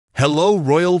Hello,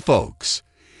 royal folks.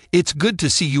 It's good to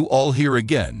see you all here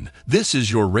again. This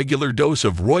is your regular dose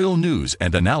of royal news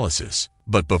and analysis.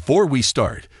 But before we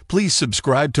start, please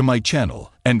subscribe to my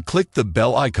channel and click the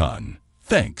bell icon.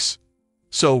 Thanks.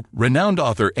 So, renowned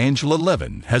author Angela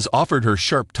Levin has offered her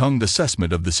sharp-tongued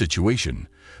assessment of the situation,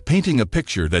 painting a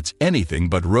picture that's anything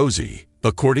but rosy.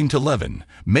 According to Levin,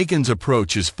 Meghan's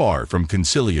approach is far from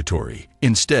conciliatory.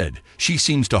 Instead, she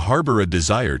seems to harbor a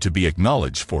desire to be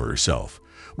acknowledged for herself,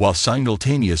 while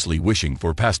simultaneously wishing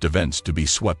for past events to be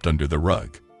swept under the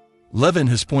rug. Levin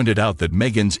has pointed out that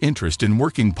Meghan's interest in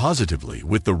working positively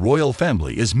with the royal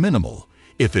family is minimal,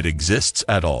 if it exists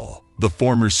at all. The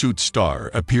former Suits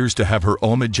star appears to have her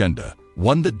own agenda,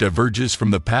 one that diverges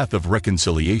from the path of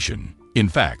reconciliation. In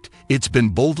fact, it's been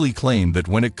boldly claimed that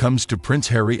when it comes to Prince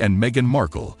Harry and Meghan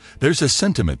Markle, there's a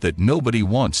sentiment that nobody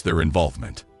wants their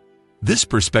involvement. This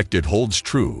perspective holds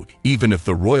true even if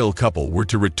the royal couple were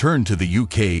to return to the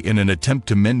UK in an attempt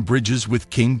to mend bridges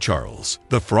with King Charles.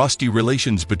 The frosty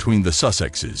relations between the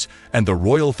Sussexes and the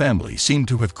royal family seem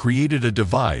to have created a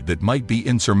divide that might be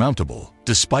insurmountable.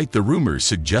 Despite the rumors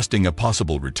suggesting a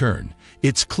possible return,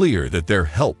 it's clear that their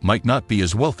help might not be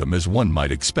as welcome as one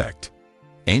might expect.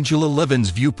 Angela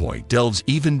Levin's viewpoint delves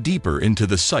even deeper into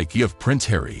the psyche of Prince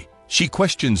Harry. She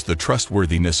questions the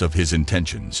trustworthiness of his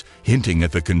intentions, hinting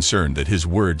at the concern that his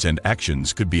words and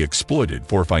actions could be exploited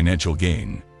for financial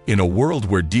gain. In a world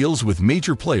where deals with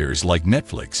major players like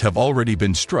Netflix have already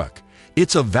been struck,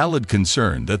 it's a valid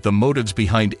concern that the motives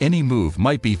behind any move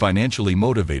might be financially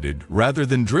motivated rather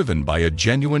than driven by a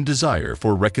genuine desire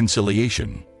for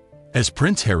reconciliation. As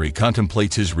Prince Harry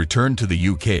contemplates his return to the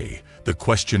UK, the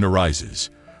question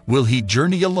arises, will he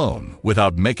journey alone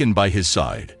without Meghan by his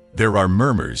side? There are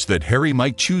murmurs that Harry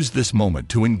might choose this moment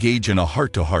to engage in a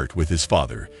heart-to-heart with his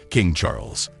father, King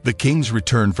Charles. The King's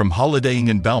return from holidaying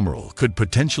in Balmoral could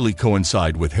potentially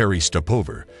coincide with Harry's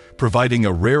stopover, providing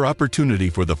a rare opportunity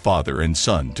for the father and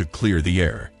son to clear the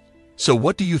air. So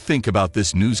what do you think about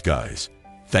this news, guys?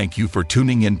 Thank you for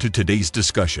tuning in to today's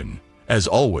discussion. As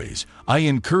always, I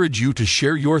encourage you to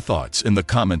share your thoughts in the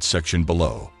comments section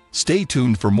below. Stay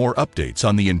tuned for more updates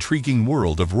on the intriguing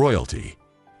world of royalty.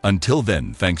 Until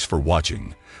then, thanks for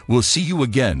watching. We'll see you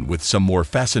again with some more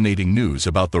fascinating news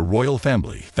about the royal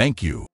family. Thank you.